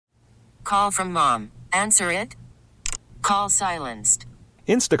Call from mom. Answer it. Call silenced.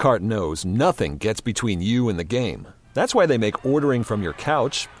 Instacart knows nothing gets between you and the game. That's why they make ordering from your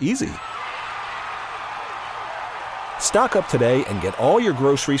couch easy. Stock up today and get all your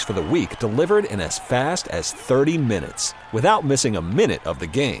groceries for the week delivered in as fast as 30 minutes without missing a minute of the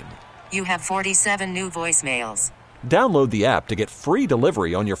game. You have 47 new voicemails. Download the app to get free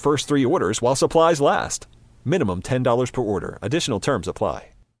delivery on your first 3 orders while supplies last. Minimum $10 per order. Additional terms apply.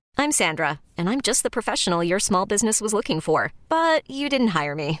 I'm Sandra, and I'm just the professional your small business was looking for. But you didn't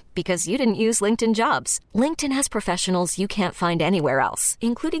hire me because you didn't use LinkedIn Jobs. LinkedIn has professionals you can't find anywhere else,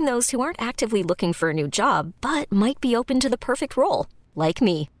 including those who aren't actively looking for a new job, but might be open to the perfect role, like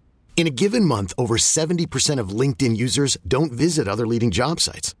me. In a given month, over 70% of LinkedIn users don't visit other leading job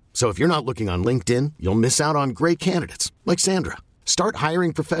sites. So if you're not looking on LinkedIn, you'll miss out on great candidates like Sandra. Start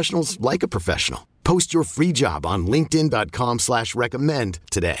hiring professionals like a professional. Post your free job on linkedin.com/recommend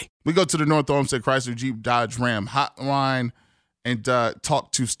today. We go to the North Olmsted Chrysler Jeep Dodge Ram hotline and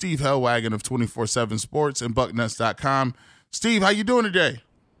talk to Steve Helwagen of 24/7 Sports and Bucknuts.com. Steve, how you doing today?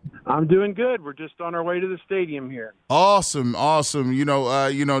 I'm doing good. We're just on our way to the stadium here. Awesome.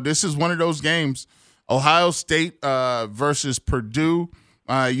 This is one of those games, Ohio State versus Purdue.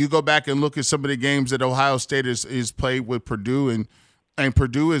 You go back and look at some of the games that Ohio State is played with Purdue, and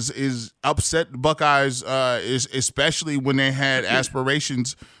Purdue is upset the Buckeyes, especially when they had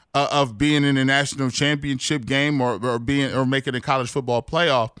aspirations of being in a national championship game or making a college football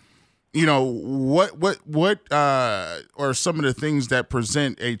playoff. You know, what are some of the things that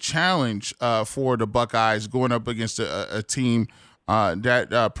present a challenge for the Buckeyes going up against a team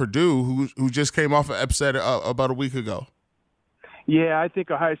that Purdue who just came off an upset about a week ago? Yeah, I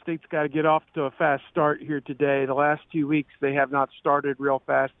think Ohio State's got to get off to a fast start here today. The last 2 weeks, they have not started real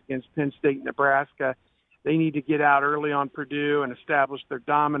fast against Penn State and Nebraska. They need to get out early on Purdue and establish their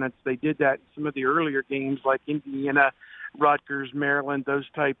dominance. They did that in some of the earlier games like Indiana, Rutgers, Maryland, those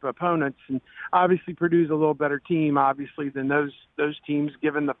type opponents. And obviously Purdue's a little better team, obviously, than those teams,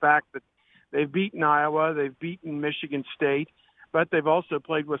 given the fact that they've beaten Iowa, they've beaten Michigan State, but they've also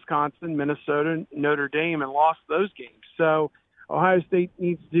played Wisconsin, Minnesota, Notre Dame, and lost those games. So Ohio State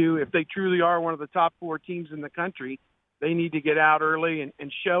needs to, if they truly are one of the top 4 teams in the country, they need to get out early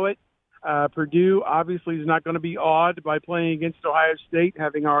and show it. Purdue obviously is not going to be awed by playing against Ohio State,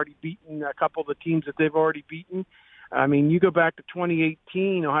 having already beaten a couple of the teams that they've already beaten. I mean, you go back to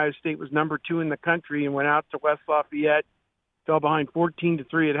 2018, Ohio State was number 2 in the country and went out to West Lafayette, fell behind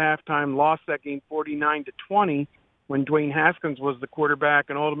 14-3 at halftime, lost that game 49-20 when Dwayne Haskins was the quarterback,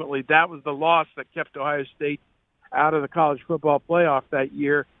 and ultimately that was the loss that kept Ohio State out of the college football playoff that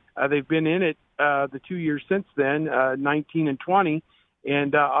year. They've been in it the 2 years since then, 19 and 20,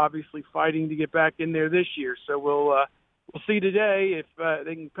 and obviously fighting to get back in there this year. So we'll see today if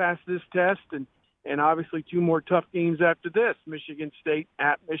they can pass this test, and obviously 2 more tough games after this, Michigan State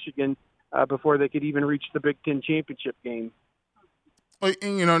at Michigan, before they could even reach the Big Ten championship game.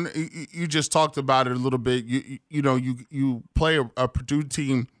 You know, you just talked about it a little bit. You play a Purdue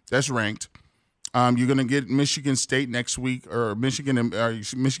team that's ranked. You're going to get Michigan State next week, or Michigan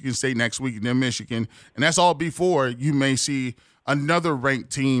State next week, and then Michigan, and that's all before you may see another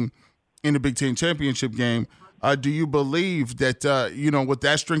ranked team in the Big Ten championship game. Do you believe that with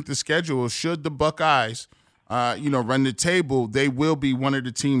that strength of schedule, should the Buckeyes run the table, they will be one of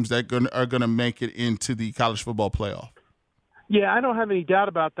the teams that are going to make it into the college football playoff? Yeah, I don't have any doubt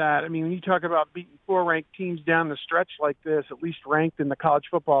about that. I mean, when you talk about beating 4 ranked teams down the stretch like this, at least ranked in the college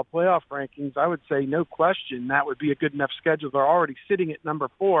football playoff rankings, I would say no question that would be a good enough schedule. They're already sitting at number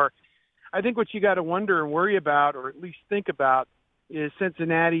 4. I think what you got to wonder and worry about, or at least think about, is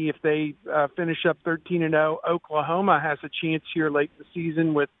Cincinnati. If they finish up 13-0, Oklahoma has a chance here late in the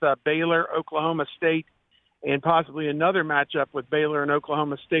season with Baylor, Oklahoma State, and possibly another matchup with Baylor and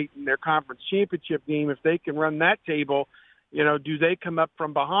Oklahoma State in their conference championship game. If they can run that table, do they come up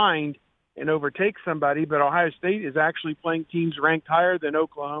from behind and overtake somebody? But Ohio State is actually playing teams ranked higher than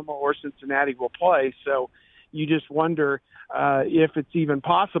Oklahoma or Cincinnati will play. So you just wonder if it's even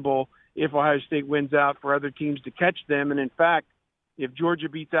possible if Ohio State wins out for other teams to catch them. And in fact, if Georgia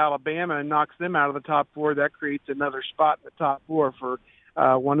beats Alabama and knocks them out of the top 4, that creates another spot in the top 4 for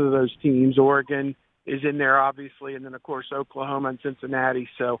one of those teams. Oregon is in there, obviously, and then, of course, Oklahoma and Cincinnati.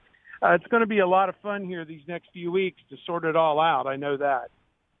 So it's going to be a lot of fun here these next few weeks to sort it all out. I know that.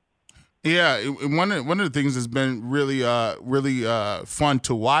 Yeah, one of the things that's been really fun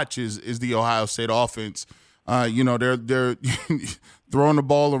to watch is the Ohio State offense. They're throwing the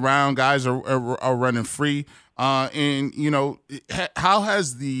ball around. Guys are running free. And how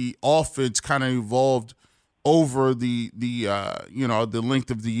has the offense kind of evolved over the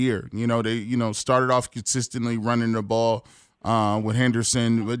length of the year. They started off consistently running the ball with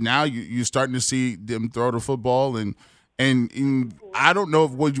Henderson, but now you're starting to see them throw the football, and I don't know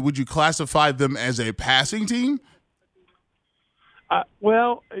if would you classify them as a passing team?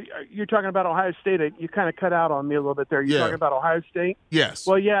 Well, you're talking about Ohio State. You kind of cut out on me a little bit there. You're talking about Ohio State? Yes.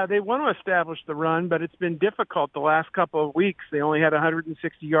 Well, yeah, they want to establish the run, but it's been difficult the last couple of weeks. They only had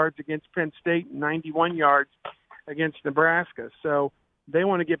 160 yards against Penn State and 91 yards against Nebraska. So they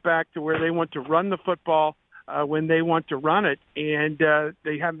want to get back to where they want to run the football when they want to run it, and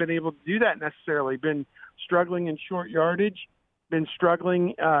they haven't been able to do that necessarily. Been struggling in short yardage, been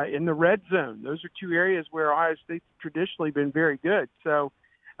struggling in the red zone. Those are two areas where Ohio State's traditionally been very good. So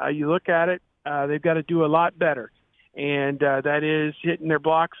you look at it, they've got to do a lot better. And that is hitting their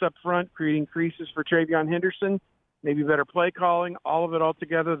blocks up front, creating creases for Travion Henderson, maybe better play calling, all of it all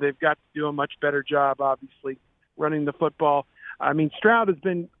together. They've got to do a much better job, obviously, running the football. I mean, Stroud has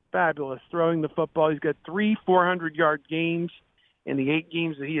been fabulous throwing the football. He's got 3 400-yard games in the 8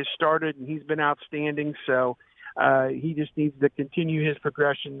 games that he has started, and he's been outstanding. So he just needs to continue his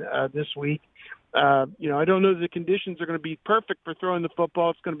progression this week. I don't know that the conditions are going to be perfect for throwing the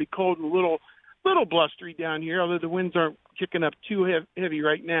football. It's going to be cold and a little blustery down here, although the winds aren't kicking up too heavy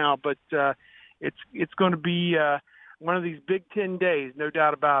right now. But it's going to be one of these Big Ten days, no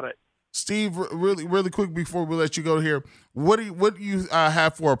doubt about it. Steve, really quick before we let you go here, what do you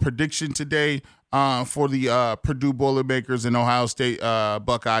have for a prediction today for the Purdue Boilermakers and Ohio State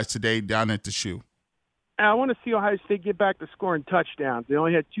Buckeyes today down at the Shoe? I want to see Ohio State get back to scoring touchdowns. They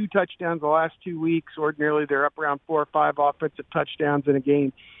only had 2 touchdowns the last 2 weeks. Ordinarily, they're up around 4 or 5 offensive touchdowns in a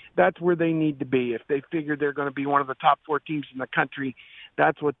game. That's where they need to be. If they figure they're going to be one of the top 4 teams in the country,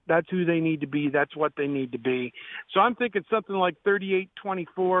 that's who they need to be. That's what they need to be. So I'm thinking something like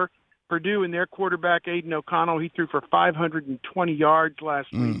 38-24. Purdue and their quarterback, Aiden O'Connell, he threw for 520 yards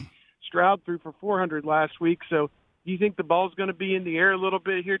last week. Stroud threw for 400 last week. So do you think the ball's going to be in the air a little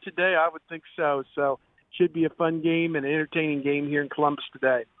bit here today? I would think so. So should be a fun game and an entertaining game here in Columbus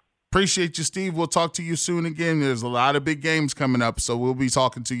today. Appreciate you, Steve. We'll talk to you soon again. There's a lot of big games coming up, so we'll be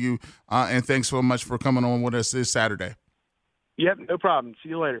talking to you. And thanks so much for coming on with us this Saturday. Yep, no problem. See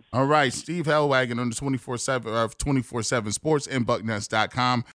you later. All right, Steve Helwagen on the 24/7 Sports and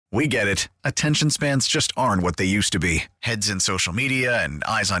Bucknuts.com. We get it. Attention spans just aren't what they used to be. Heads in social media and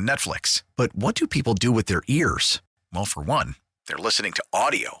eyes on Netflix. But what do people do with their ears? Well, for one, they're listening to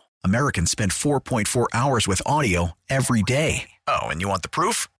audio. Americans spend 4.4 hours with audio every day. Oh, and you want the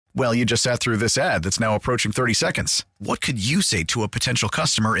proof? Well, you just sat through this ad that's now approaching 30 seconds. What could you say to a potential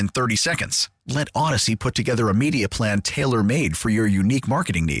customer in 30 seconds? Let Odyssey put together a media plan tailor-made for your unique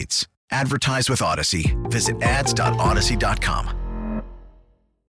marketing needs. Advertise with Odyssey. Visit ads.odyssey.com.